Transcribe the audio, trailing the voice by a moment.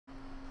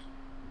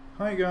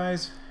Hi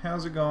guys,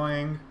 how's it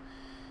going?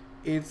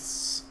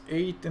 It's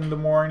 8 in the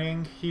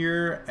morning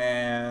here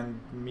and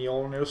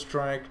Mjolnir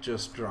Strike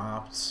just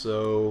dropped,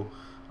 so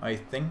I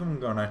think I'm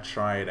gonna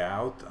try it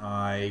out.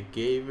 I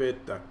gave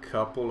it a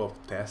couple of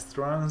test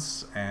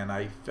runs and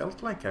I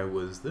felt like I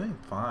was doing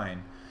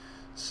fine.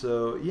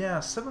 So yeah,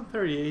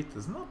 738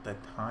 is not that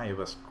high of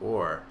a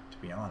score, to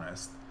be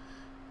honest.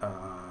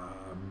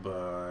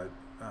 But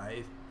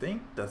I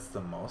think that's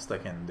the most I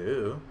can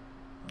do.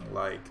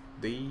 Like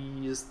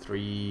these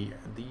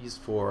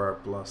four are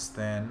plus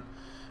 10.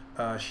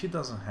 She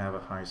doesn't have a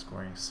high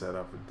scoring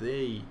setup.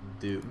 They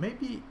do.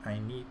 Maybe I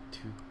need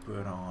to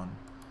put on.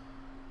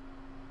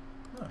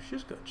 No,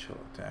 she's got chill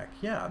attack.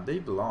 Yeah, they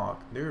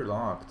blocked. They're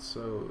locked,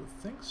 so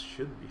things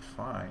should be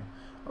fine.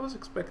 I was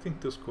expecting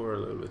to score a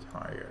little bit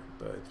higher,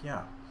 but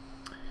yeah.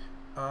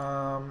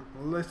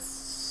 Let's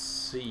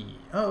see.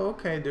 Oh,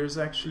 okay. There's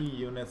actually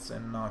units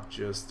and not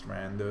just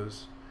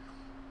randos.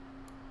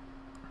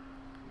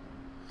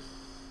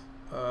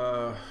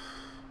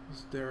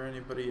 Is there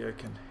anybody I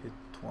can hit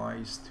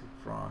twice to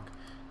proc?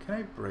 Can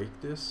I break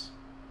this?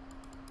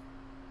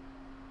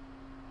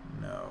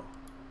 No.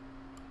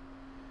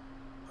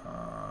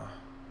 Well,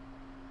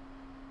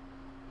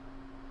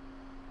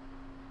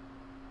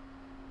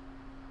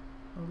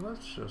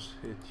 let's just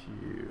hit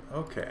you.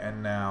 Okay,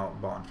 and now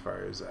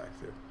bonfire is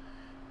active.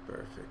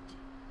 Perfect.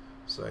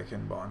 So I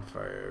can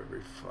bonfire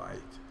every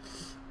fight.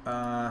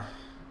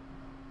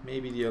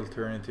 Maybe the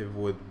alternative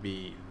would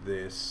be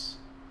this.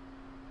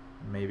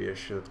 Maybe I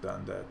should have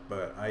done that,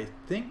 but I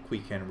think we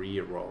can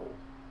re-roll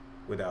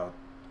without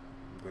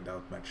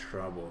much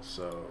trouble.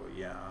 So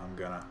yeah, I'm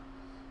gonna,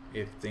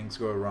 if things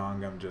go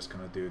wrong, I'm just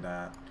gonna do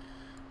that.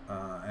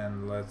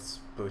 And let's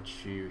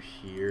put you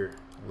here.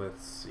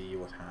 Let's see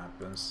what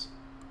happens.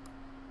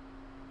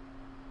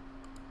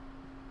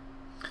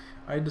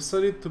 I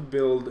decided to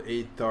build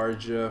a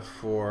Tarja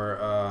for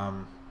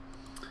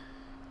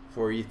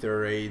Aether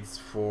raids.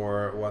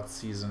 For what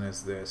season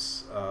is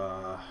this?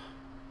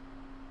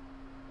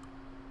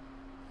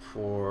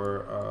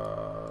 For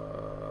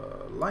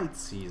light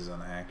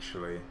season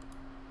actually,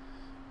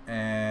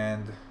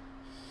 and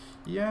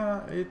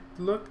yeah, it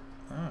looked,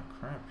 oh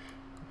crap,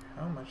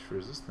 how much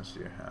resistance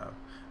do you have?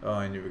 Oh,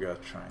 and you've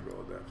got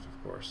triangle depth,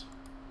 of course.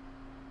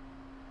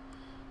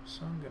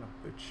 So I'm gonna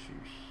put you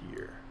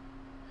here,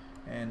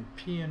 and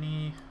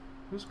peony,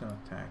 who's gonna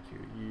attack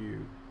you?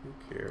 You, who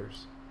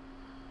cares?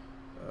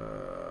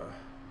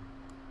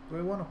 Do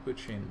I want to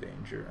put you in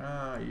danger?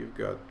 Ah, you've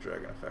got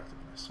dragon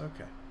effectiveness.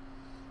 Okay.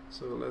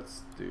 So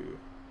let's do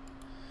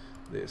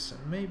this,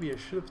 and maybe I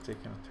should have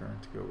taken a turn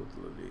to go with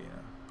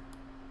Lilina.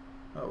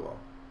 Oh well.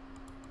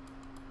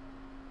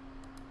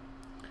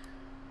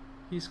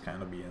 He's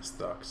kind of being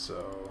stuck,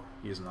 so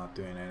he's not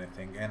doing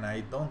anything, and I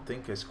don't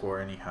think I score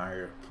any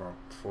higher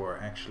for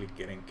actually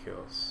getting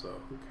kills,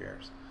 so who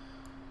cares.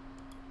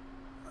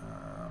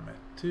 I'm at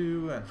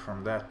 2, and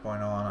from that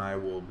point on I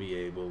will be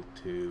able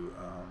to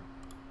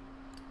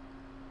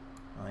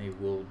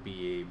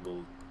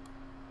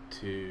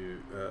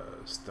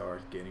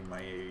start getting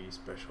my AoE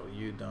special.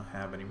 You don't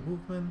have any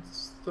movement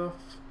stuff,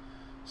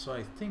 so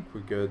I think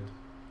we're good.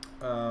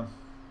 Oh,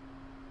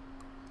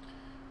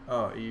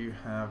 you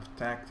have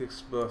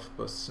tactics buff,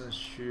 but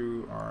since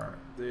you are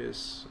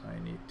this, I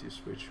need to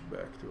switch you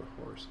back to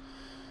a horse.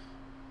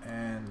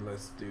 And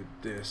let's do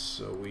this,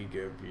 so we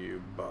give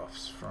you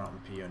buffs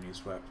from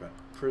Peony's weapon.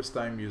 First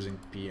time using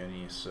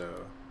Peony,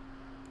 so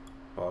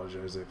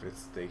apologize if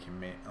it's taking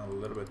me a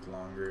little bit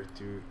longer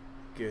to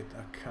get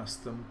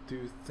accustomed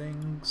to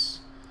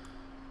things.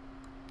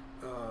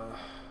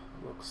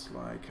 Looks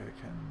like I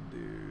can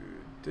do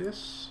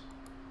this,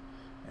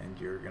 and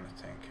you're gonna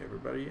tank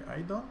everybody.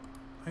 I don't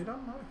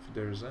know if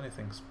there's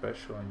anything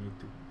special I need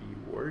to be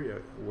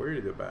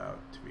worried about,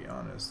 to be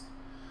honest.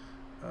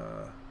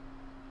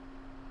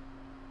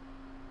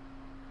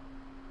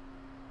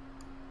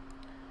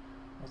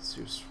 What's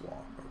your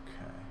swap?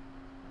 Okay.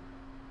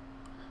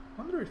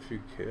 Wonder if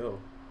you kill.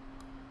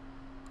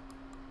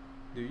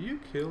 Do you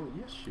kill?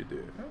 Yes, you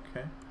do.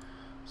 Okay.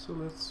 So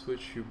let's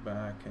switch you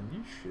back, and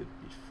you should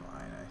be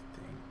fine, I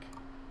think.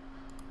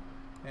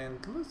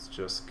 And let's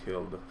just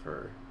kill the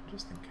fur,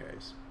 just in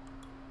case.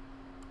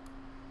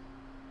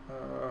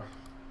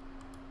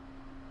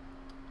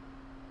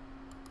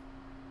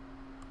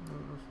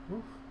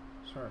 Oof,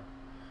 sorry.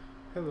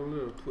 Had a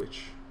little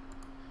twitch.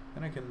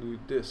 And I can do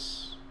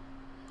this.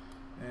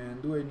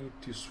 And do I need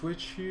to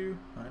switch you?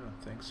 I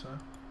don't think so.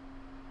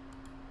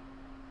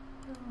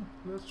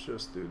 Let's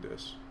just do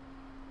this.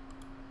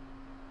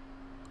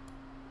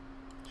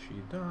 She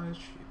dies,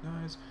 she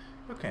dies.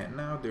 Okay,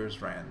 now there's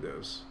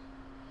randos.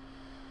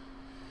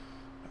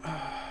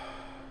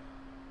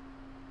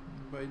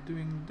 By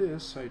doing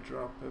this, I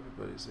drop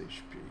everybody's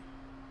HP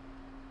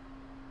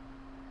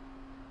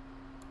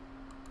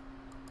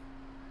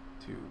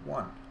to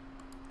 1.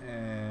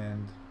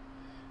 And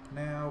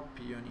now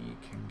Peony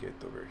can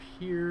get over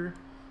here.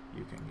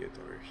 You can get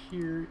over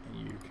here, and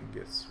you can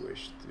get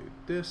switched to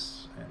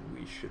this, and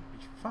we should be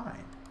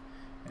fine.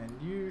 And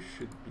you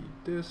should be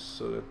this,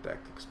 so the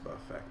tactics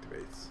buff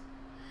activates.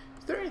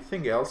 Is there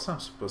anything else I'm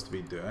supposed to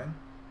be doing?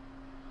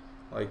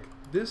 Like,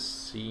 this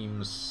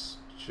seems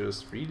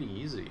just really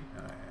easy.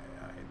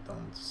 I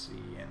don't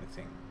see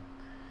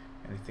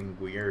anything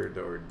weird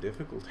or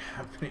difficult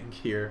happening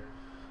here.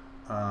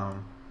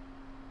 I'm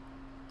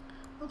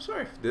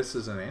sorry if this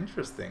isn't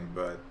interesting,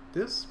 but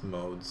this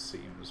mode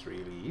seems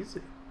really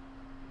easy.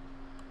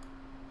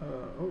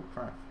 Oh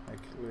crap, I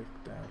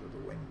clicked out of the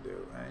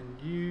window. And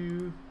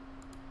you...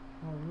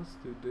 Oh, let's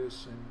do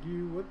this. And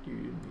you, what do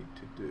you need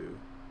to do?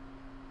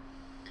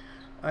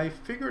 I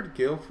figured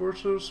Gale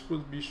Forcers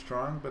would be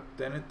strong, but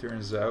then it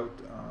turns out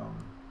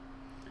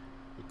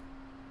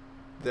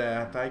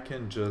that I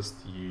can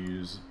just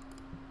use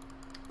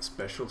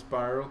Special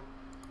Spiral.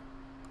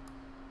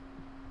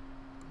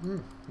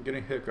 I'm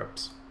getting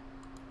hiccups.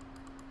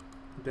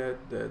 Dead.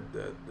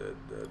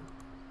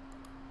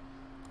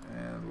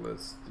 And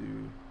let's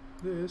do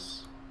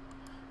this.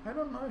 I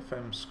don't know if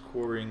I'm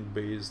scoring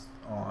based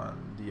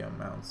on the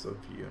amounts of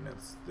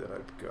units that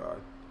I've got.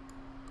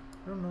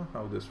 I don't know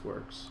how this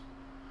works.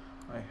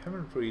 I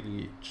haven't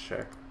really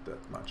checked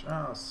that much.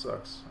 Ah,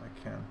 sucks. I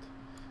can't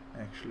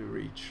actually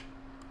reach.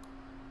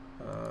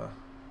 Oh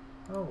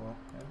well,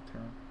 end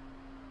turn.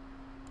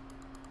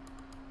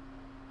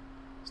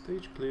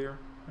 Stage clear.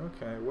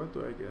 Okay, what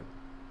do I get?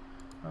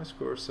 I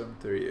score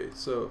 738.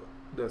 So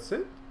that's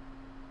it?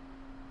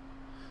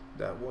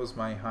 That was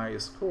my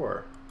highest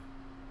score.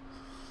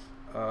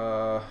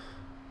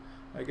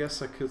 I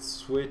guess I could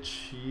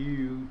switch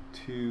you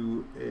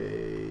to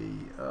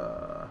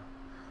a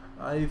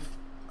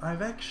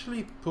I've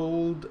actually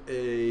pulled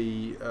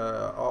a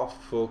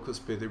off focus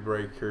pity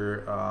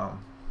breaker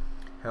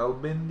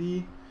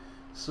Hellbindy,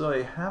 so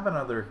I have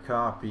another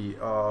copy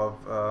of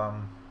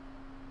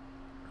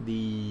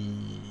the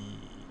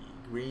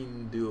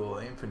green dual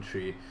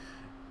infantry,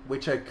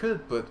 which I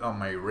could put on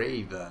my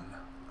Raven,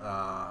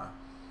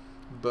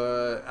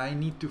 but I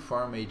need to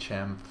farm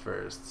HM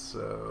first.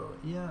 So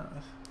yeah,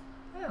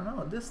 I don't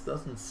know, this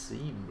doesn't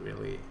seem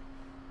really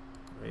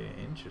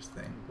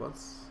interesting.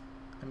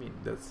 I mean,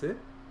 that's it.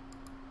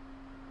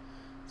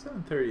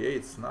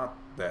 738 is not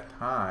that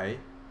high.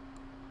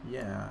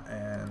 Yeah,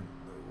 and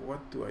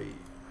what do I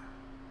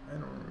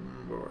don't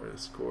remember what I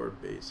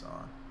scored based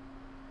on.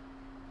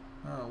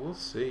 Oh, we'll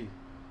see.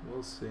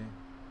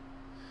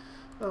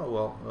 Oh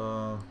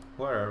well,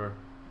 whatever.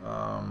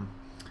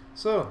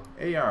 So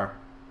AR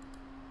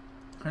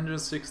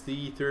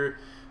 160 Aether.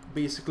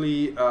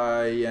 Basically,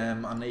 I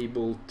am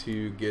unable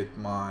to get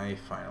my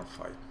final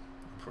fight,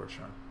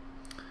 unfortunately.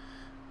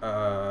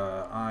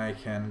 I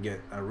can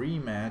get a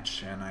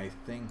rematch, and I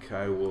think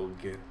I will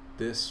get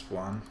this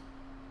one.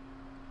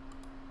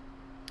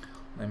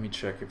 Let me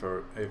check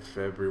if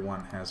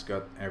everyone has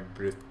got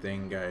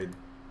everything.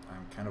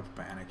 I'm kind of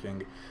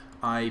panicking.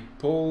 I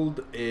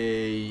pulled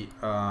a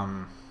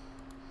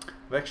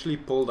I've actually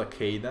pulled a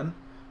Caden.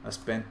 I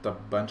spent a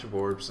bunch of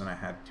orbs and I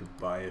had to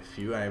buy a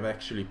few. I've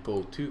actually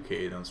pulled 2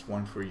 Cadens,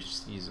 one for each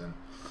season.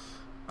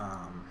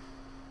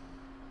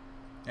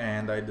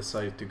 And I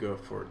decided to go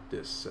for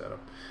this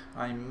setup.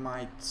 I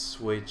might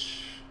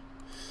switch.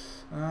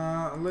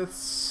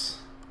 Let's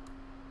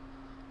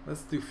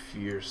do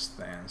Fierce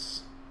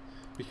Stance,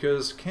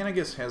 because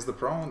Kamikaze has the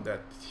problem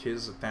that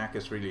his attack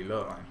is really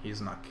low and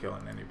he's not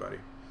killing anybody.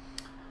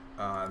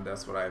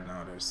 That's what I've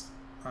noticed.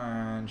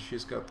 And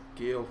she's got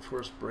Gale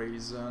Force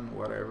Brazen,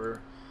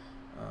 whatever.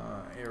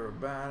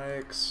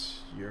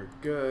 Aerobatics, you're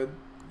good.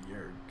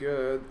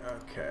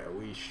 Okay,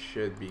 we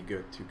should be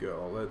good to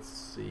go. Let's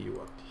see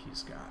what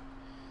he's got.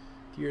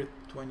 Tier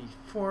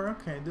 24.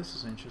 Okay, this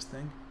is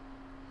interesting.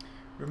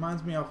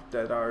 Reminds me of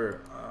that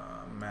our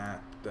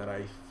map that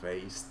I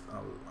faced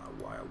a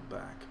while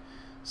back.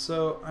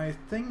 So I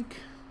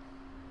think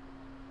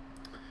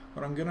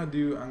what I'm gonna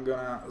do, I'm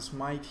gonna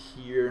smite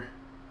here.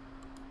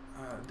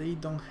 They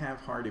don't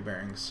have hardy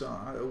bearings,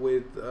 so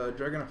with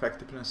Dragon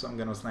Effectiveness I'm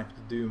gonna snipe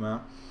the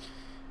Duma,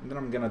 and then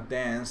I'm gonna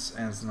dance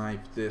and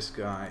snipe this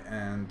guy,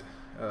 and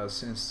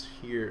since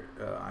here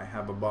I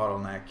have a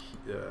bottleneck,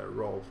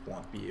 Rolf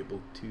won't be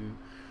able to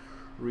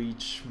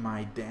reach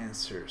my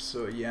dancer.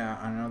 So yeah,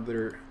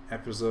 another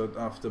episode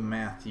of the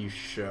Matthew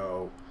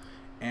show,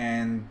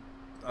 and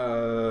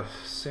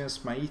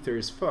since my Aether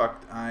is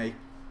fucked, I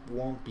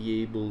won't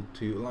be able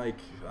to,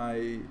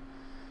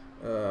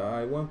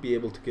 I won't be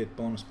able to get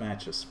bonus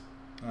matches.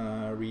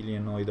 Really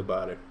annoyed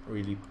about it.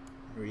 Really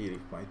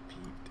quite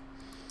peeved.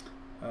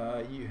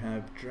 You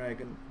have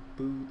dragon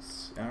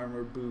boots,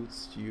 armor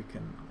boots. You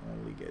can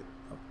only get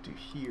up to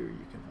here.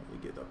 You can only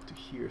get up to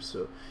here.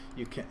 So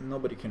you can.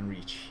 Nobody can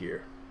reach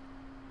here.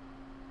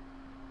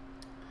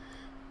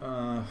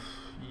 All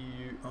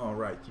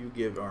right. You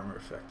give armor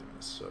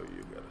effectiveness, so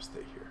you gotta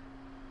stay here.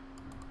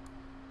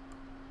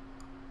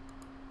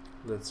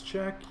 Let's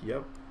check.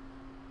 Yep.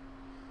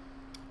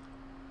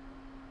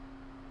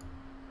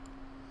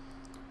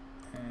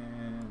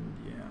 And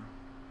yeah,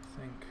 I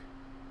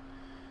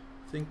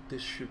think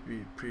this should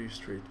be pretty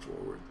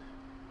straightforward.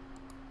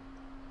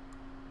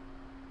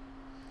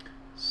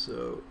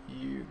 So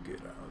you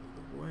get out of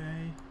the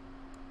way,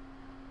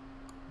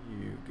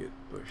 you get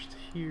pushed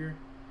here,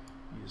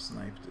 You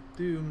snipe the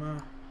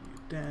Duma, you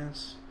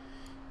dance,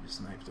 you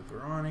snipe the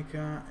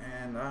Veronica,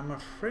 and I'm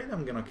afraid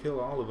I'm gonna kill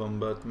all of them,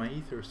 but my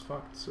Aether's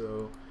fucked,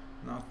 so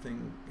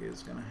nothing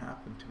is gonna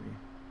happen to me.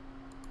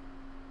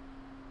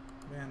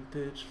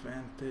 Vantage,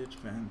 vantage,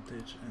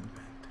 vantage, and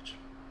vantage.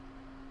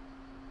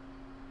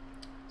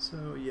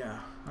 So yeah,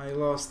 I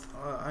lost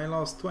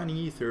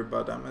 20 Aether,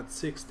 but I'm at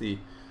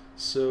 60,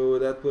 so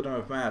that wouldn't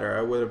have mattered.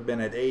 I would have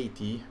been at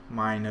 80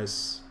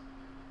 minus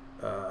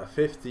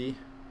 50,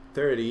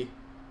 30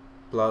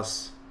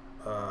 plus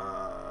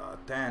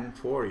 10,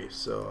 40,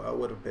 so I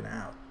would have been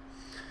out.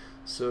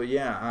 So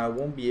yeah, I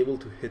won't be able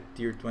to hit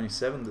tier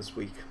 27 this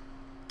week.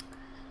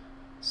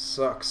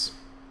 Sucks.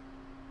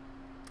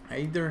 I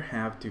either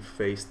have to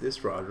face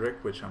this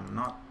Roderick, which I'm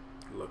not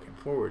looking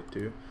forward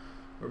to,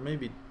 or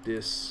maybe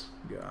this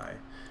guy.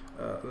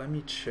 Let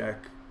me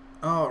check.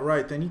 Oh,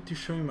 right, I need to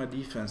show you my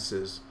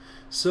defenses.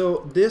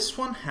 So this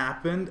one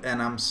happened,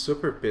 and I'm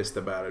super pissed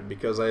about it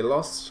because I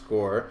lost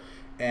score,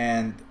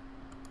 and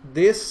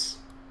this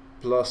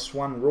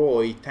 +1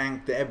 Roy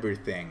tanked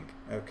everything,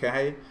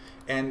 okay?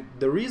 And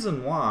the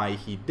reason why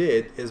he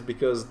did is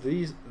because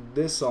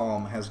this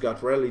Alm has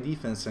got rally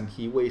defense, and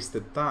he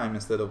wasted time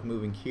instead of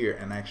moving here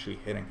and actually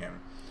hitting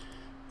him.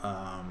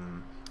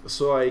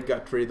 So I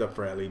got rid of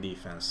rally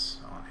defense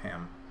on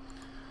him.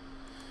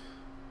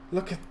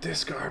 Look at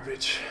this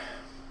garbage.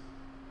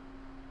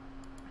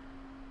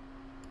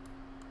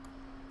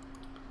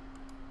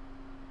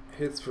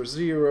 Hits for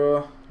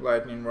 0,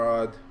 lightning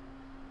rod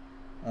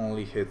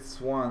only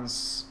hits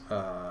once,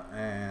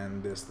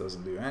 and this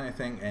doesn't do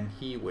anything, and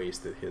he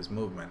wasted his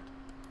movement.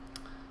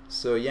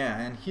 So yeah,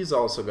 and he's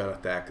also got a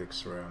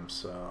tactics room,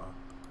 so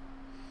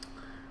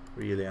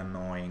really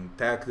annoying.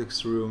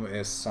 Tactics room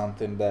is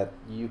something that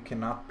you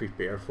cannot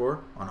prepare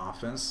for on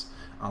offense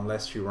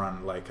unless you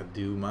run like a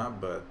Duma,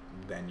 but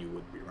then you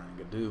would be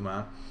running a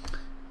Duma.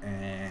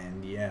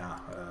 And yeah,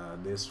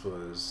 this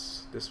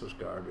was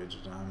garbage,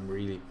 and I'm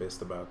really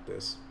pissed about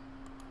this.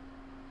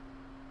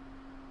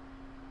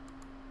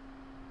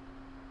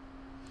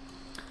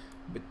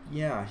 But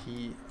yeah,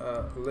 he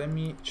let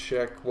me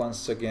check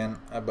once again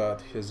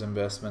about his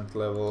investment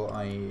level.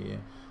 I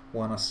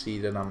want to see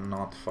that I'm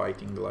not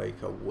fighting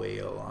like a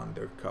whale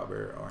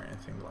undercover or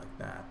anything like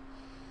that.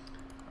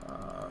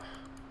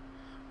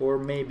 Or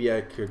maybe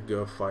I could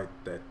go fight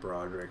that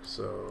Broderick.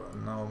 So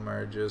no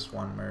merges,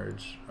 one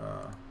merge.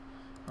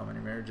 How many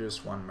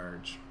merges? One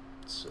merge.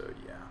 So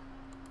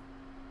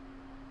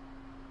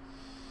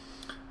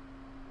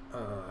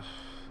yeah.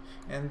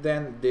 And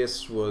then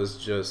this was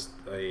just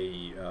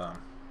a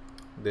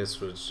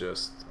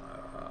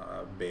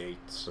bait,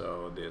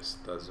 so this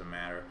doesn't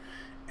matter.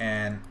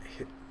 And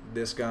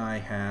this guy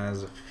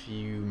has a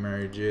few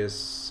merges,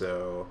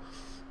 so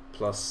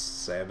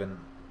 +7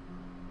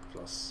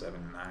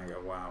 Naga.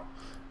 Wow.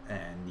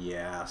 And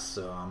yeah,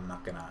 so I'm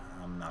not gonna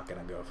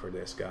go for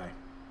this guy.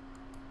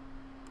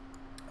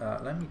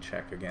 Let me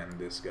check again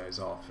this guy's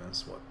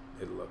offense, what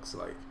it looks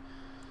like.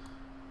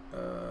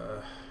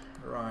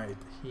 Right,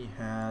 he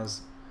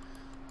has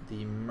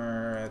the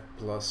Mer at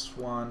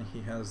 +1,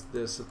 he has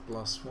this at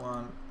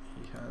 +1,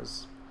 he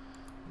has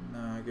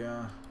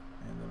Naga,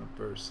 and then a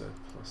Burst at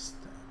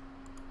 +10.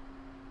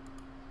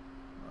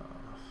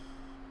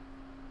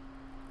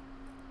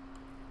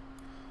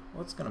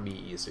 What's gonna be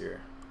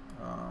easier?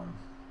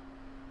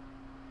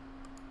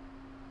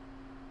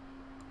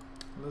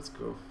 Let's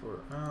go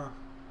for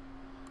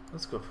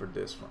this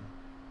one.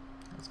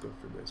 Let's go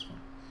for this one.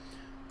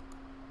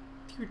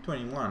 Tier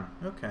 21.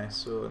 Okay,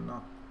 so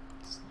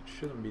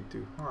shouldn't be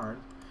too hard.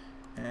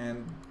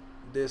 And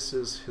this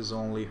is his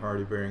only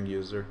hardy bearing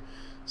user,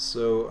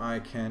 so I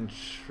can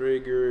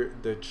trigger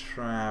the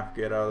trap,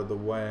 get out of the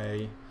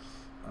way,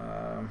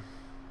 and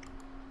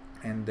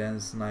then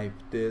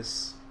snipe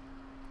this,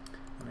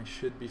 and I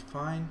should be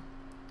fine.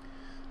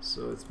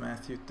 So it's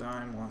Matthew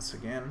time once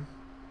again.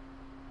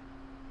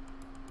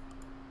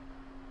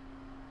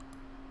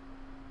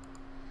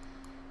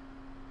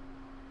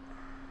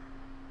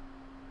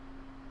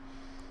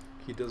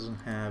 He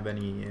doesn't have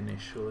any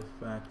initial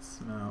effects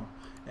now,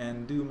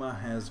 and Duma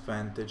has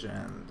Vantage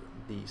and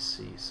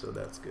DC, so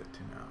that's good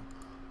to know.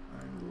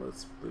 And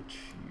let's put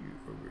you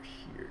over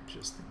here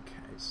just in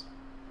case.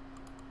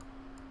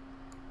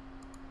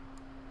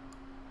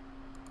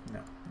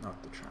 No,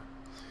 not the trap.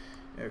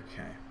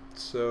 Okay,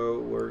 so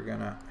we're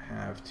gonna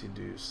have to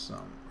do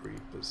some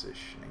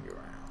repositioning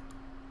around.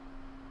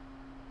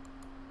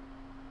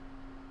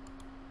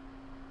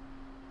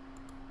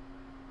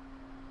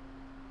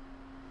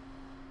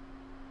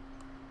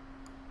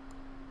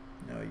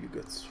 No, you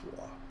got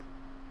swap.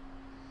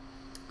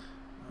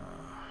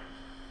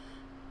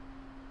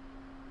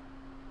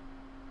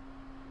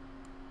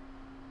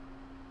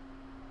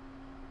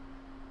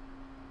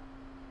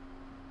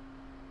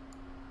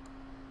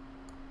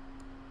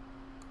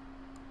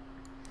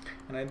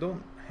 And I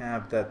don't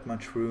have that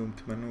much room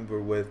to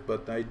maneuver with,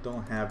 but I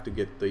don't have to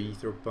get the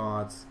Aether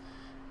pods,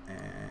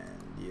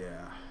 and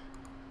yeah,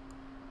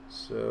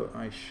 so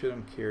I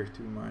shouldn't care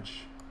too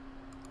much.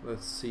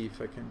 let's see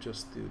if I can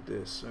just do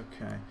this.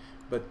 Okay,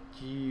 but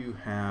you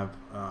have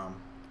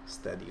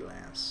steady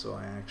lance, so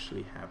I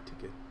actually have to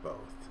get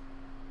both.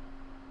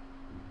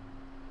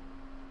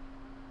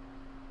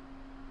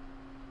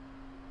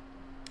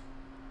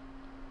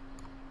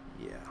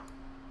 Yeah.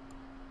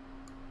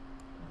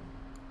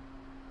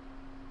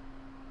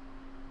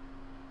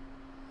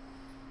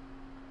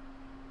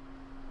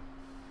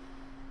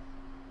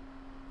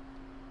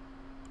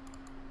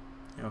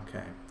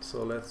 Okay,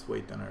 so let's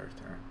wait another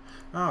turn.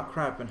 Oh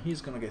crap, and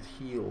he's gonna get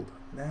healed.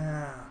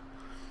 Nah,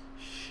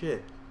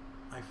 shit.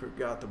 I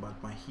forgot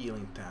about my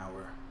healing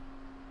tower.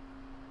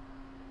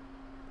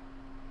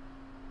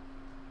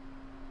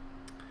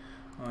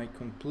 I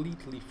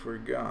completely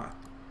forgot.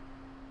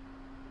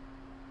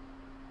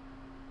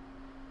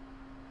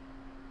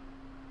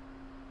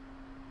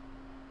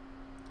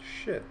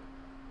 Shit.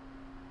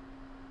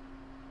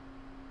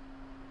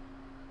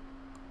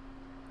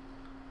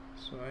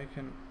 So I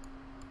can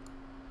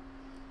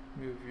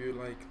move you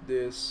like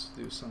this,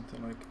 do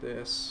something like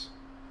this.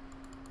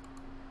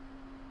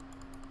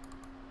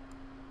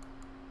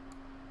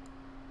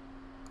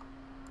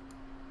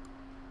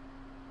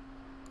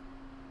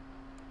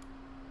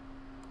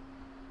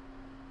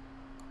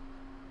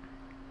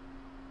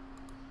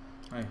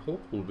 I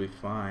hope we'll be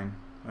fine.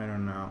 I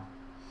don't know.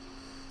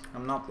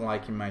 I'm not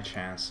liking my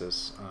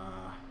chances.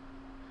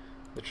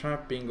 The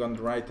trap being on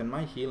the right and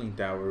my healing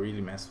tower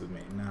really messed with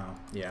me. No,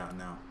 yeah,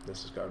 no,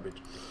 this is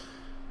garbage.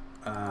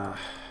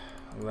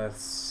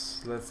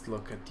 Let's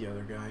look at the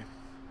other guy.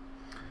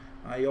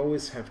 I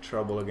always have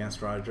trouble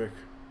against Roderick.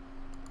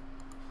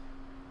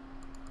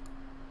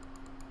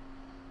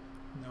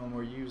 No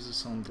more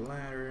uses on the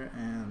ladder,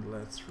 and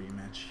let's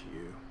rematch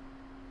you.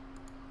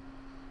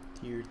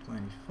 Tier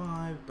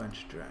 25,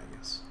 bunch of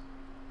dragons.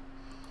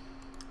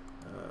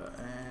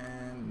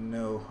 And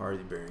no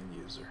hardy bearing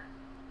user.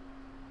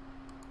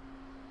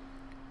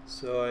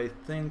 So I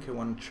think I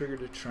want to trigger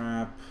the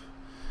trap,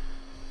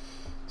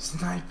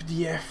 snipe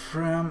the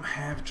Ephraim,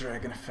 have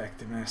dragon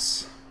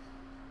effectiveness.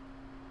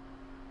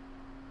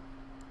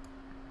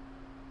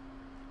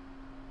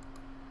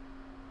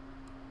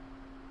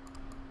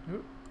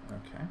 Ooh,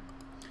 okay.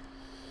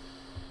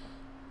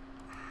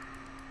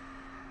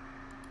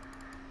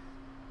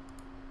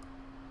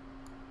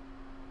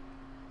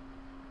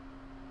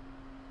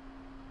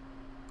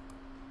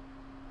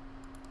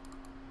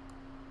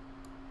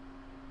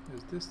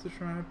 Is this the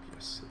trap?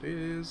 Yes, it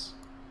is.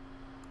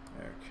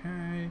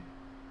 Okay.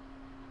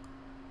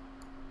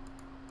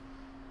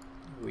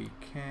 We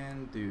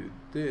can do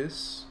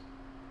this.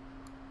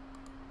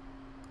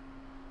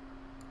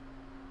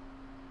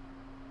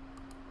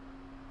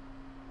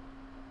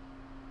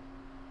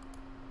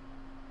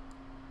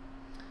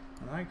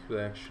 And I could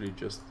actually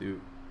just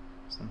do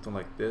something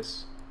like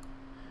this.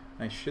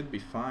 I should be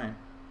fine.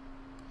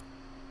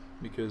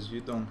 Because you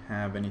don't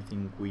have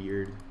anything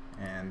weird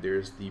and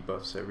there's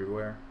debuffs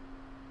everywhere.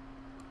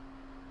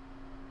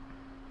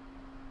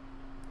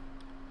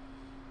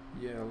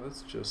 Yeah,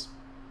 let's just...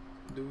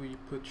 Do we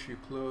put you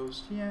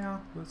close? Yeah,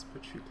 let's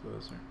put you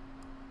closer.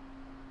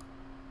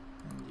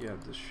 And yeah,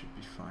 this should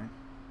be fine.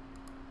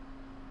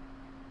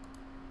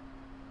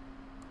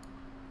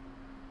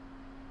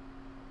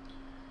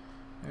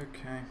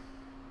 Okay,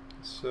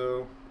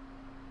 so...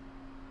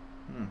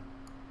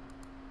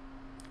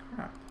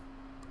 Crap.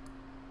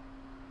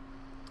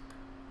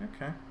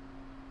 Okay.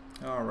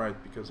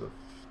 Alright, because of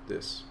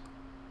this.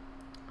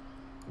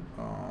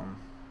 Oh,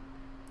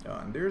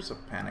 and there's a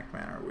panic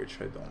manner which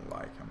I don't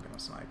like. I'm gonna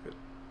snipe it.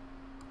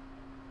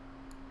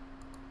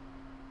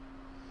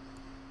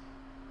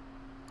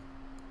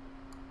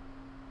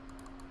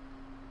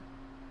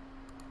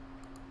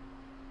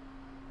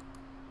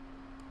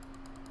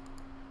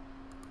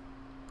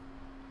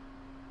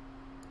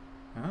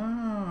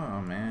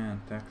 Oh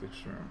man,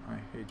 tactics room. I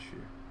hate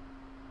you.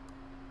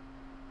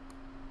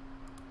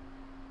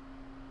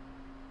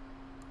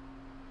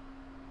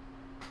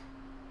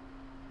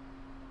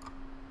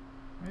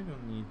 I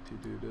don't need to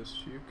do this,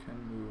 you can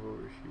move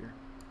over here.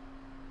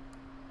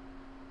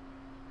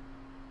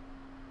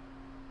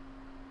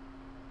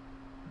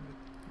 But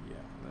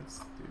yeah, let's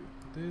do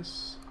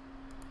this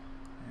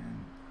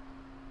and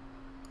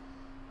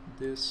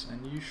this,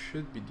 and you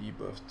should be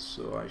debuffed,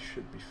 so I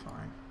should be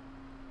fine.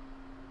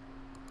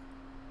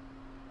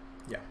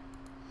 Yeah.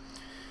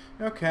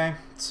 Okay,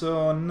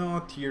 so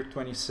no tier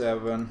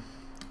 27.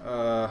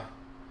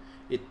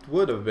 It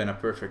would have been a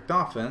perfect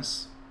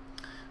offense.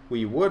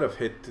 We would have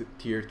hit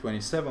tier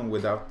 27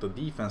 without the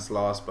defense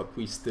loss, but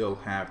we still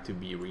have to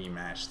be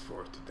rematched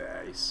for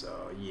today.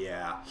 So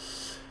yeah,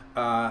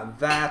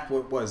 that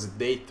was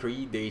day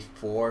 3, day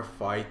 4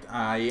 fight.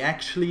 I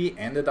actually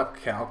ended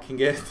up calcing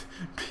it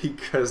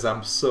because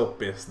I'm so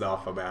pissed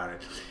off about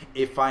it.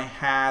 If I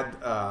had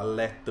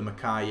let the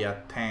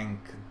Micaiah tank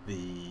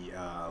the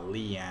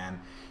Leanne,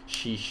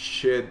 she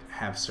should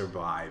have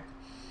survived.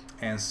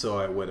 And so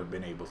I would have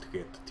been able to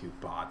get the 2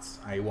 pots.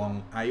 I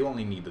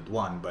only needed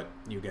 1, but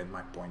you get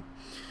my point.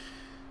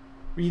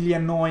 Really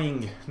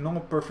annoying. No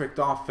perfect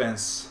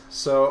offense.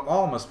 So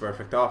almost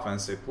perfect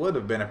offense. It would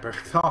have been a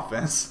perfect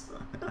offense.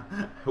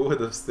 I would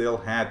have still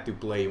had to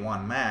play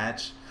one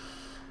match.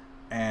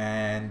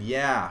 And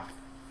yeah,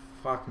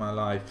 fuck my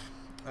life.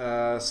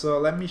 So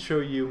let me show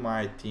you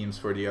my teams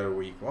for the other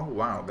week. Oh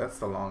wow, that's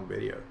a long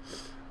video.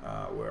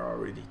 We're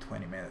already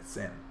 20 minutes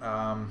in.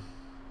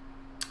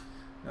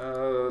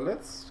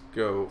 Let's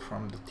go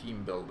from the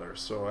team builder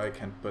so I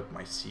can put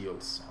my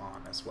seals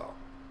on as well.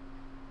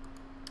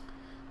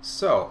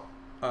 So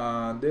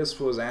this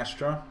was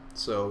Astra.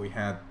 So we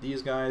had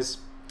these guys.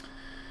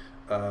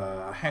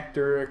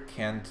 Hector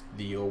can't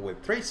deal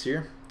with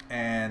Tracer,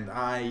 and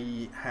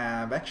I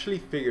have actually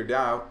figured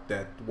out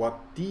that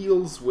what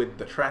deals with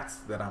the threats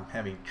that I'm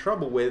having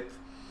trouble with,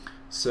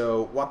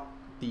 so what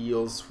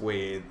deals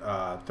with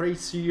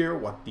Tracer,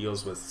 what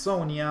deals with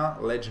Sonya,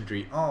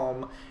 Legendary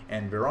Alm,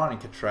 and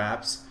Veronica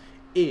traps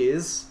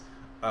is,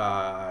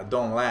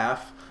 don't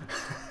laugh,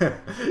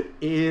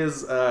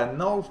 is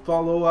no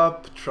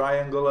follow-up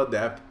Triangle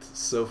Adept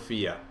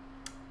Sophia.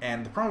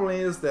 And the problem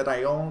is that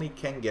I only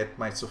can get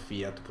my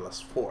Sophia to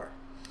 +4.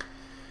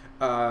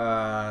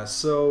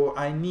 So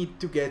I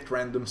need to get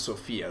random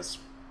Sophias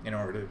in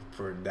order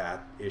for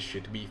that issue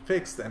to be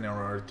fixed and in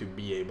order to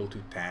be able to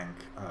tank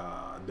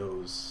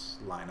those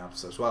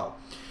lineups as well.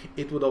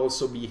 It would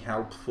also be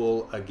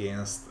helpful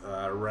against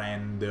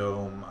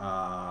random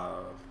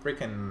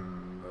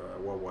freaking,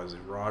 what was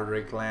it,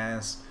 Roderick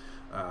Lance,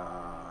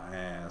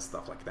 and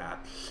stuff like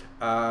that.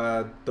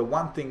 The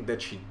one thing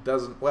that she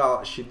doesn't,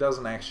 well, she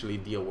doesn't actually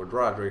deal with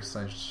Roderick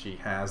since she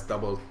has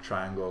double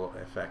triangle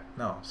effect,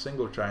 no,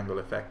 single triangle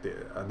effect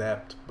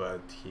adept,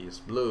 but he's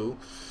blue.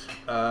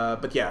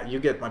 But yeah, you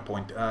get my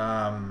point.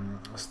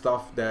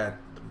 Stuff that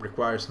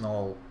requires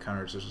no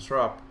counter to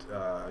disrupt,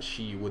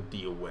 she would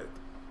deal with.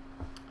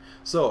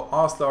 So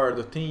all-star of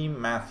the team,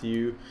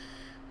 Matthew,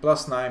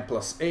 +9,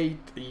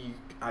 +8.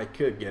 I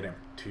could get him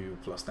to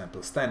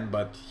 +10/+10,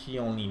 but he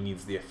only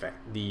needs the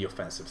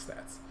offensive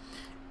stats.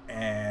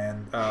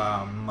 And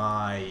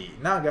my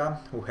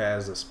Naga, who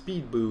has a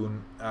speed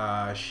boon,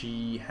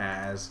 she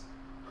has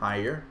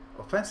higher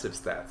offensive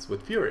stats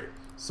with Fury,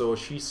 so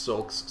she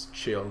soaks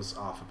chills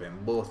off of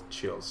him, both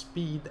chill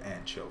speed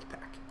and chill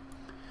attack.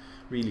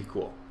 Really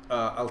cool.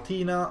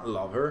 Altina,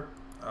 love her.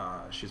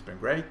 She's been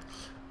great.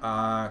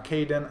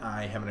 Caden,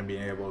 I haven't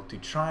been able to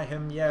try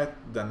him yet.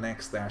 The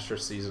next Astra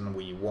season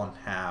we won't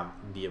have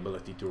the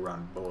ability to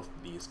run both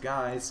these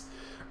guys,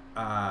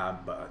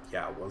 but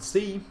yeah, we'll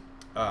see.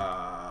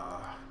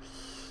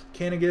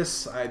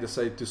 Kamikaze, I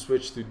decided to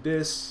switch to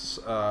this,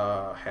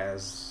 I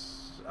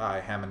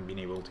haven't been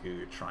able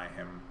to try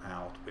him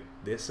out with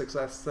this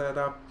exact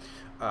setup.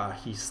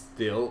 He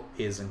still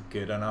isn't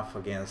good enough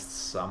against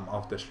some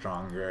of the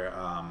stronger,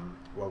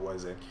 what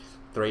was it,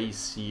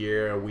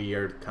 Tracer,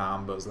 weird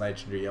combos,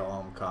 legendary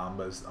Alm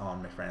combos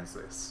on my friends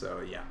list. So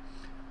yeah,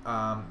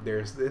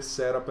 there's this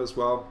setup as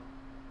well.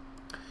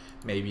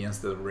 Maybe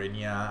instead of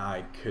Rinia,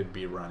 I could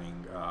be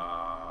running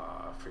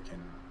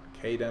freaking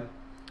Caden.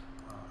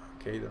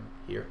 Caden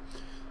here.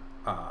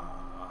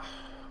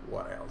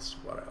 What else?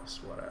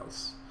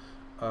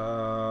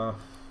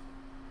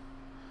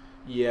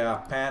 Yeah,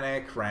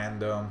 Panic,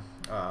 random.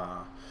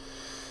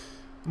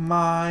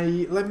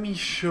 Let me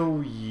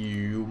show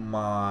you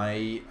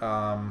my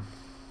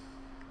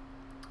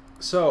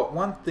so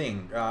one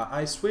thing,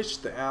 I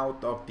switched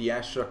out of the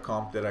Astra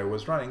comp that I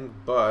was running,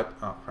 but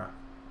oh crap,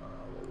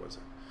 what was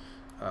it,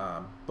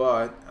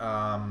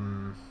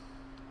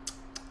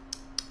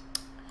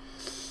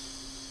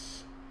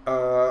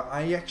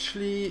 I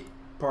actually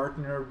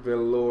partnered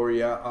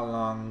Veloria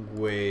along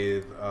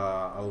with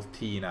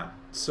Altina.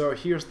 So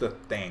here's the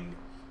thing,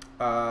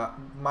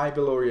 my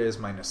Veloria is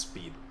minus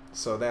speed,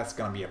 so that's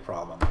gonna be a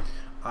problem.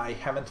 I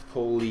haven't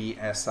fully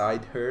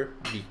SI'd her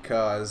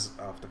because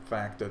of the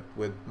fact that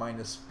with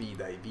minus speed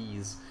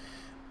IVs,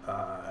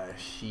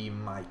 she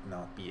might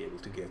not be able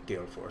to get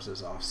Gale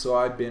Forces off, so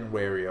I've been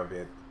wary of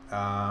it.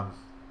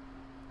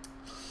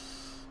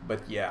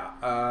 But yeah,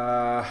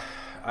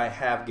 I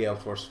have Gale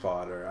Force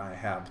fodder. I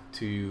have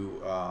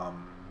two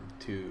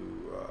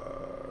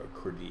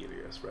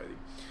Cordelias ready,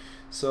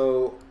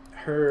 so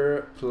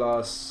her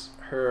plus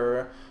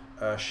her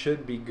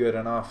should be good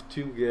enough,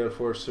 2 Gale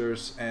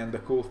Forcers, and the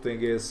cool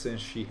thing is,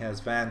 since she has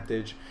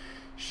Vantage,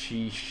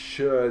 she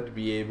should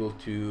be able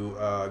to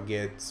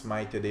get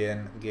smited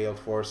in, Gale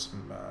Force,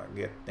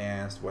 get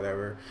danced,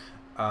 whatever,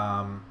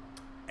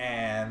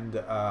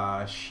 and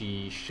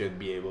she should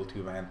be able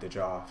to Vantage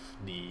off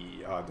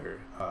the other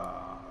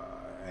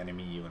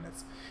enemy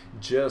units,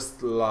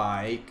 just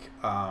like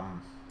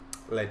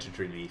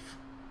Legendary Leaf.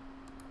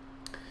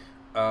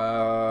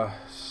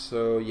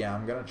 So yeah,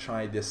 I'm gonna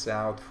try this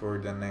out for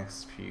the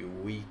next few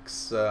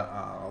weeks.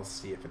 I'll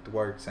see if it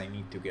works. I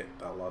need to get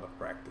a lot of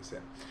practice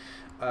in.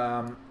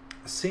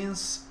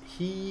 Since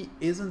he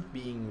isn't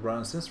being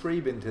run, since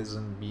Raven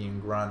isn't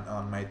being run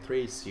on my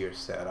Tracer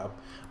setup,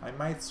 I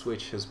might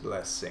switch his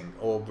blessing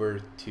over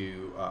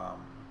to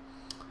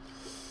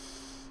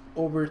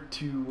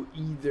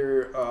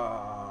either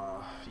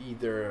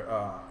either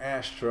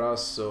Astra,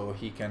 so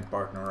he can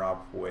partner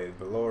up with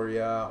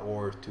Valoria,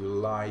 or to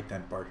Light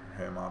and partner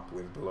him up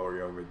with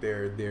Valoria over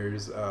there.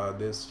 There's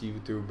this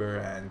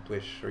YouTuber and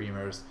Twitch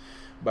streamers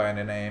by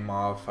the name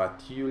of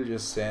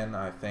Atuljasen,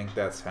 I think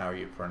that's how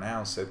you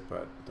pronounce it,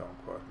 but don't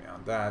quote me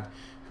on that,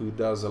 who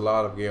does a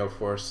lot of Gale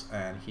Force,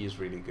 and he's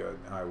really good.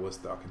 I was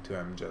talking to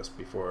him just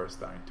before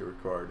starting to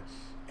record,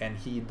 and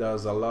he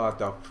does a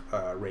lot of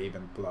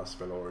Raven plus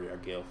Valoria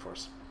Gale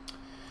Force.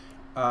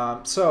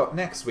 So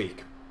next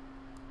week,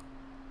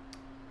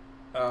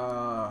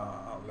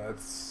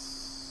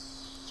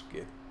 let's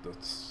get the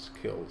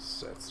skill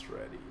sets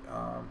ready.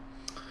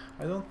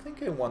 I don't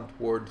think I want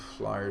word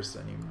flyers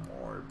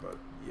anymore, but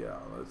yeah,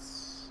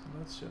 let's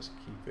just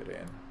keep it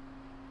in,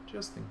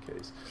 just in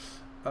case.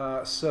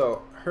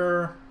 So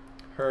her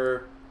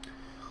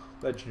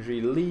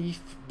legendary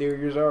leaf.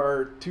 There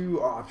are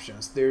two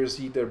options. There's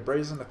either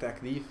brazen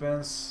attack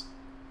defense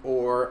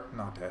or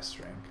not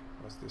S-rank.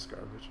 What's this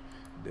garbage?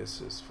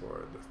 This is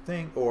for the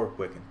thing, or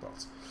quick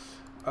impulse.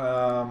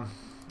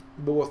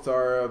 Both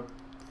are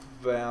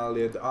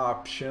valid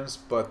options,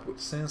 but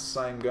since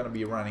I'm gonna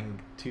be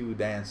running two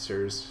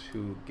dancers,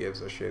 who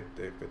gives a shit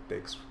if it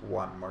takes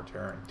one more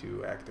turn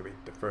to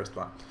activate the first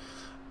one.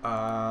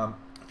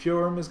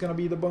 Fjorm is gonna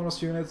be the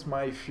bonus units.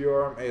 My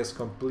Fjorm is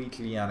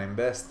completely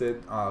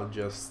uninvested. I'll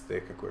just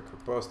take a quick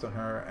riposte on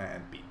her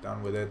and be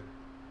done with it.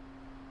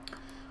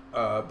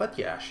 But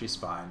yeah, she's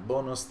fine.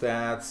 Bonus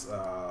stats,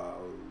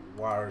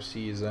 water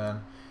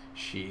season.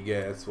 She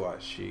gets what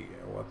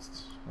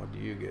do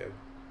you give?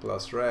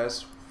 Plus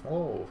rest.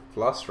 Oh,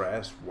 plus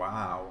rest.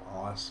 Wow,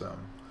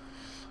 awesome.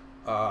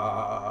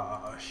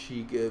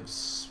 She gives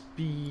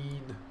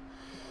speed.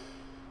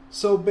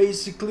 So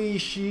basically,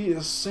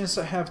 since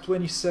I have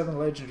 27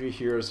 legendary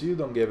heroes, you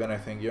don't give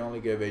anything, you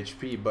only give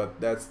HP, but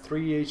that's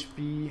 3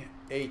 HP,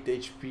 8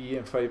 HP,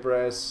 and 5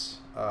 res,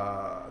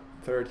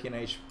 13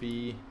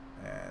 HP,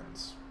 and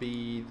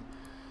speed,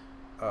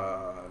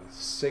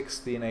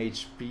 16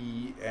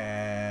 HP,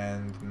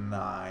 and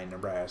 9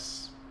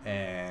 res,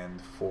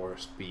 and 4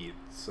 speed.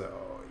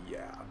 So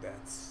yeah,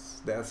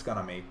 that's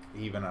gonna make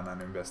even an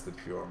uninvested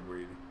Fjorm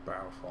really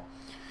powerful.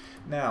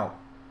 Now,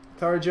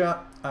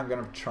 Tarja, I'm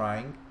gonna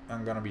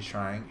be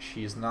trying.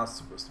 She's not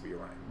supposed to be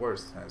running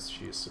Worst Stance,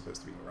 she is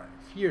supposed to be running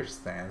Fierce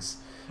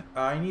Stance.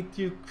 I need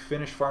to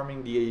finish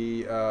farming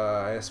the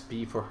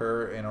SP for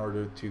her in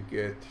order to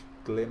get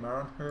Glimmer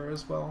on her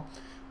as well,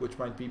 which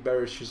might be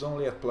better. She's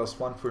only at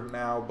 +1 for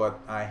now,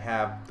 but I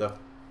have the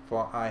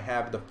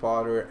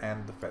fodder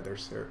and the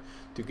feathers here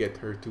to get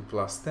her to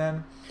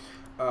 +10.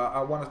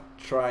 I want to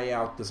try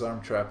out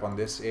Disarm Trap on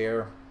this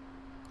air.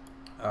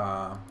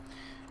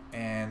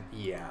 And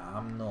yeah,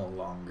 I'm no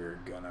longer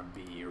gonna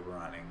be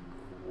running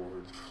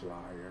word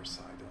flyers,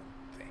 I don't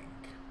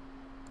think.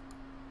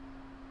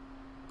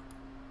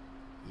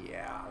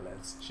 Yeah,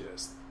 let's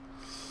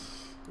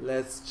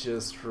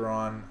just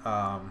run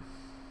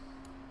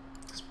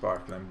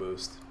Sparkling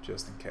Boost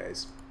just in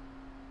case.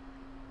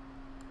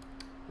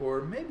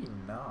 Or maybe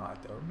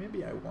not, or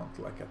maybe I want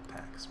like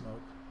Attack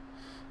Smoke.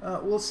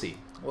 We'll see.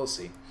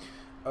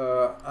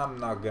 I'm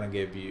not gonna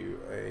give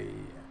you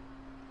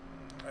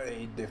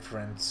a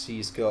different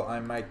C skill. I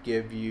might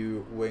give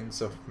you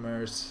Wings of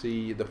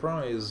Mercy. The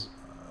problem is,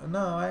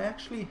 no, I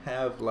actually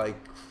have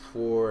like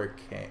 4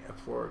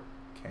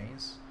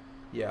 canes.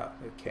 Yeah,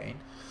 a cane.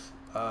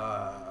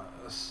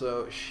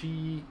 So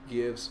she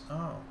gives,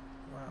 oh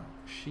wow,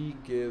 she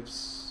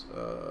gives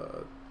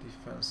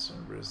defense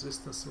and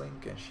resistance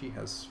link, and she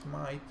has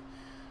smite.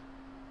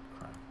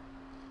 Crap.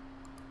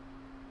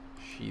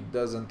 She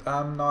doesn't.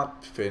 I'm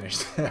not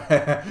finished.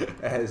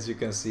 As you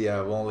can see,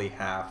 I've only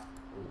half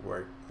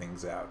worked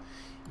things out.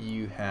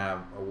 You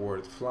have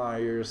award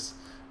flyers.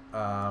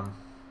 I'm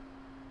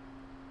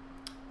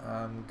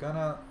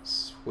gonna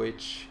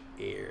switch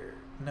air.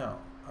 No.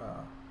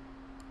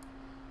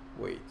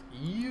 Wait.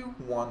 You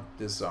want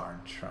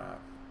Disarm Trap,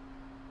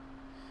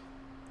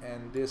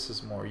 and this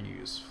is more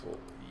useful.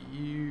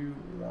 You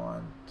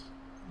want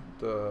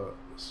the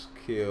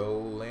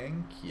skill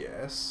link,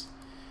 yes,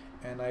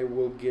 and I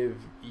will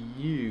give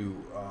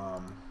you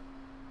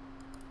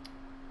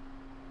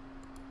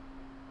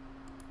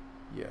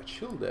yeah,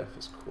 Chill Death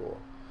is cool,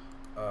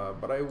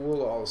 but I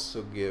will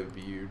also give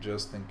you,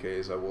 just in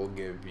case, I will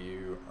give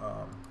you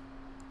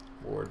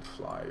ward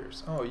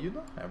flyers. Oh, you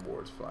don't have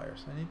ward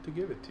flyers. I need to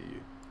give it to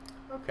you.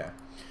 Okay.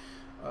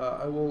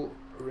 I will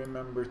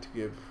remember to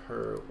give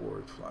her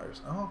word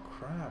flyers. Oh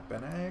crap,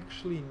 and I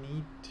actually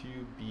need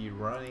to be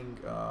running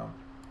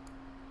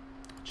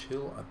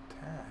Chill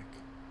Attack.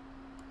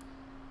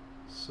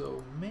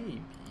 So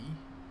maybe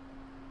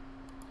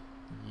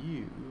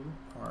you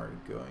are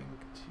going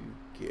to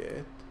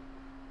get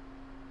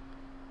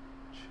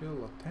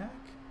Chill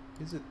Attack?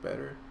 Is it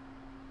better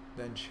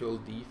than Chill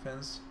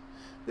Defense?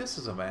 This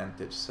is a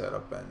Vantage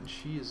setup and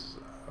she's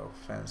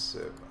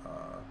offensive.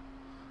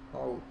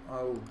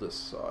 I'll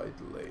decide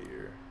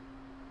later.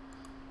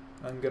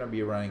 I'm gonna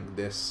be running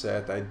this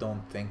set. I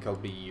don't think I'll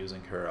be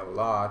using her a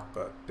lot,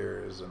 but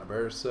there's an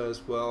Aversa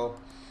as well.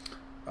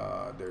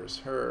 There's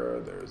her,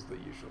 there's the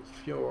usual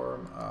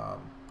Fjorm,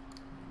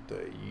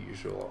 the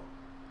usual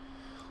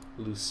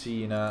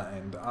Lucina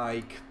and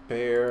Ike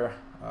pair,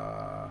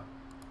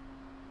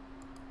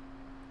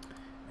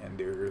 and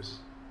there's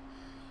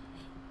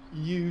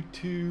you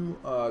two.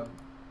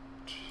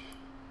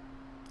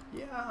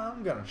 Yeah,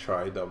 I'm gonna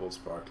try double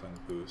sparkling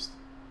boost.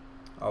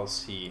 I'll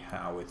see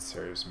how it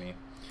serves me.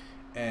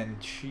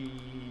 And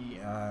she,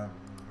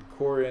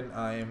 Corin,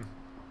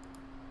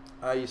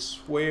 I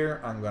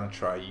swear I'm gonna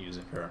try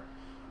using her.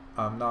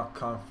 I'm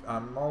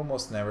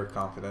almost never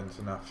confident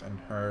enough in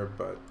her,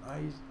 but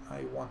I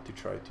want to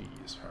try to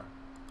use her.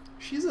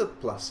 She's at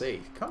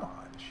 +8. Come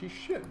on, she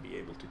should be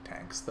able to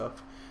tank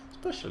stuff,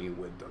 especially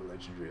with the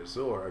legendary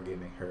Azora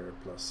giving her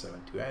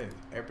 +7 to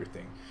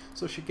everything.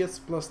 So she gets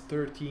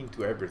 +13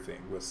 to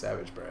everything with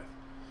Savage Breath.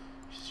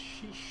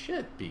 She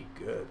should be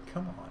good.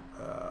 Come on.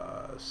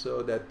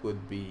 So that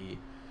would be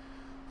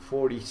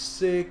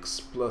 46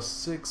 plus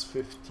 6,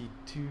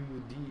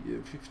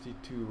 52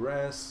 52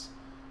 res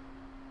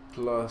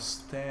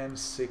plus 10,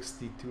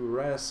 62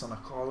 res on a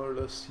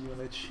colorless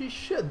unit. She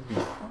should be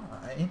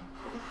fine.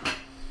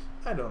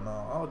 I don't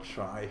know. I'll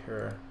try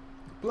her.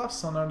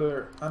 Plus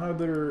another.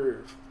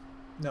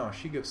 No,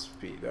 she gives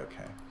speed.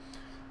 Okay,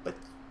 but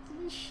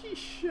she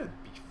should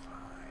be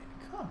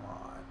fine. Come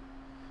on.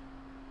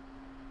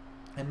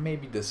 And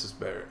maybe this is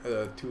better.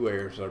 2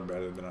 airs are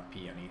better than a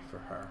peony for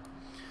her.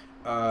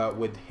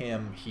 With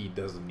him, he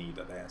doesn't need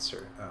a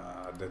dancer.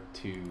 The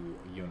 2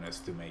 units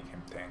to make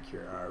him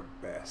tankier are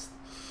best.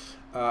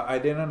 I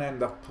didn't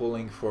end up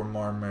pulling for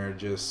more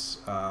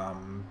merges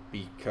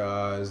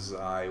because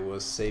I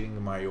was saving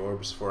my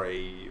orbs for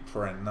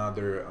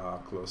another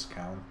close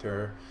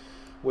counter,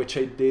 which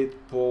I did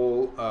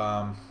pull.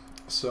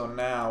 So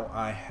now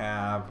I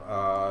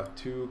have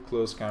 2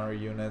 close counter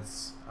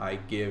units. I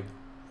gave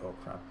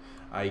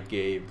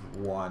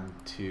one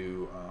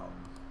to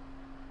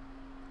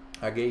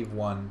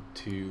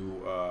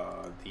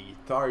the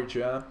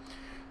Tharja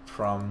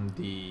from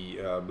the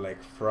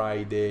Black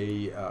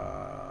Friday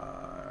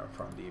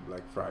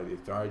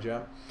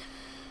Tharja.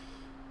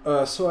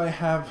 So I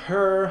have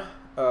her,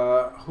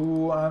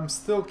 who I'm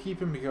still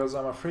keeping because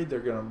I'm afraid they're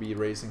gonna be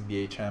raising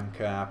the HM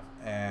cap,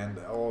 and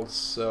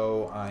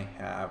also I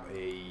have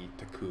a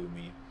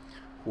Takumi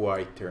who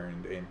I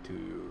turned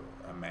into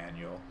a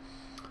manual.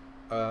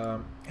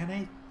 And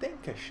I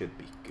think I should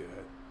be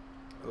good.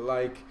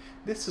 Like,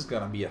 this is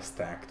gonna be a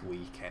stacked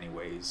week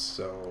anyways,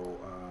 so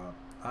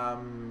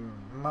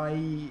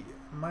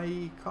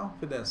my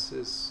confidence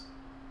is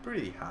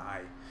pretty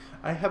high.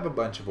 I have a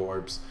bunch of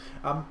orbs.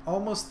 I'm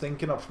almost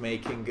thinking of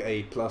making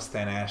a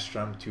 +10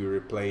 Astrum to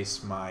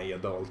replace my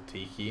adult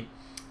Tiki.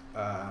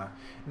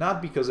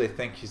 Not because I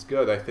think he's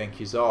good, I think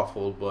he's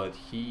awful, but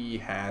he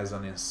has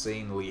an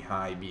insanely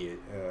high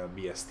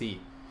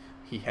BST.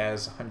 He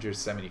has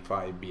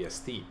 175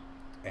 BST,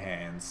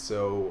 and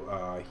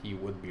so he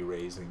would be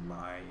raising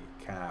my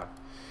cap.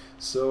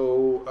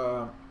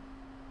 So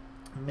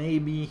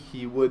maybe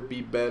he would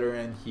be better,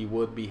 and he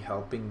would be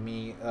helping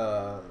me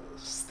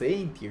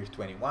stay in tier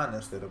 21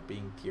 instead of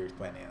being tier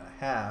 20 and a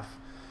half.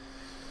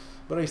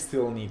 But I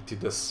still need to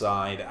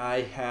decide.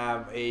 I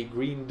have a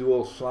green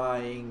dual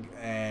flying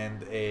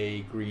and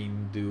a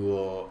green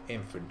dual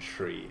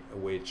infantry,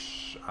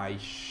 which I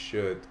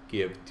should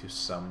give to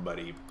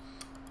somebody.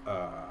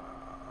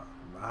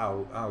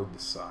 I'll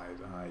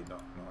decide. I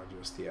don't know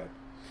just yet.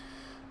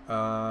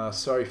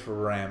 Sorry for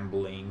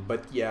rambling,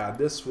 but yeah,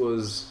 this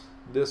was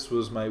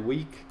my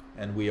week,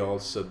 and we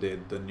also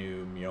did the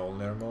new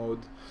Mjolnir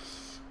mode.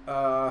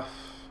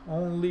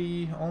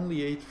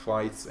 Only 8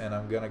 fights, and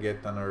I'm gonna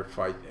get another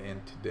fight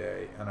in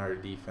today, another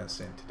defense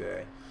in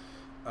today.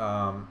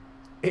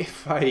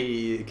 If I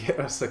get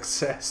a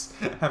success,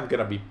 I'm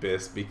gonna be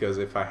pissed, because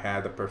if I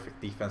had a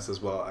perfect defense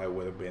as well, I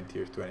would have been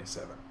tier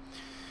 27.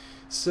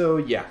 So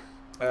yeah,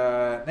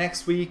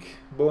 next week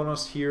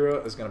bonus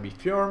hero is gonna be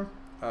Fjorm,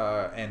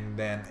 and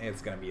then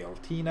it's gonna be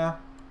Altina.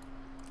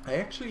 I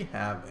actually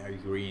have a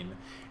green,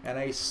 and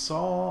I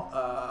saw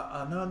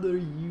another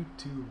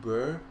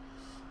YouTuber.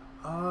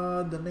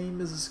 The name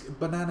is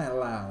Banana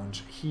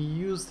Lounge. He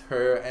used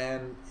her,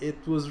 and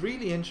it was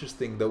really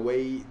interesting the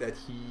way that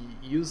he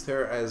used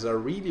her as a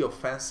really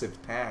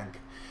offensive tank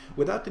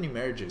without any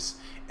merges.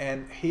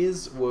 And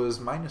his was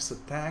minus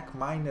attack,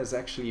 minus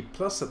actually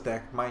plus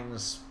attack,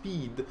 minus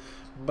speed,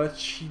 but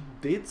she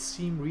did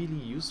seem really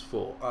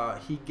useful.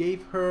 He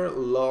gave her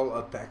lull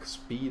attack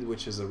speed,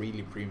 which is a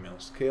really premium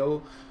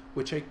skill,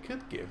 which I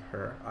could give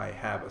her. I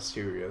have a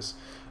Sirius.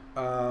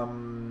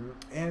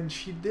 And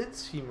she did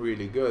seem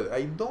really good.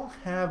 I don't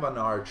have an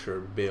archer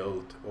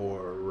built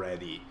or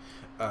ready,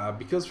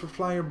 because for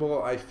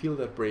Flyerball I feel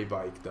that Brave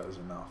Ike does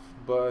enough.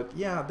 But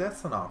yeah,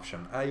 that's an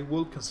option. I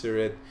will consider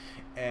it,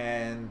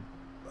 and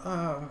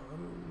I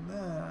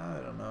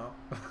don't know.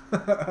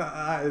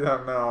 I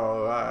don't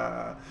know.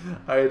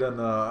 I don't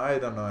know. I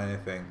don't know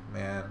anything,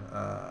 man.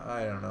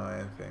 I don't know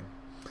anything.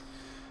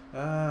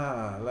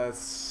 I don't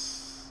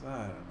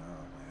know.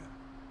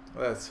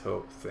 Let's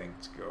hope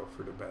things go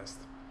for the best.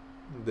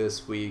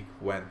 This week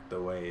went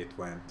the way it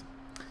went.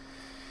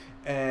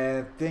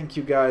 And thank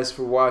you guys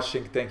for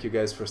watching. Thank you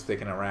guys for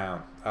sticking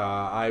around.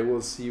 I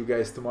will see you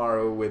guys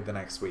tomorrow with the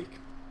next week.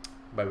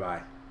 Bye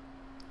bye.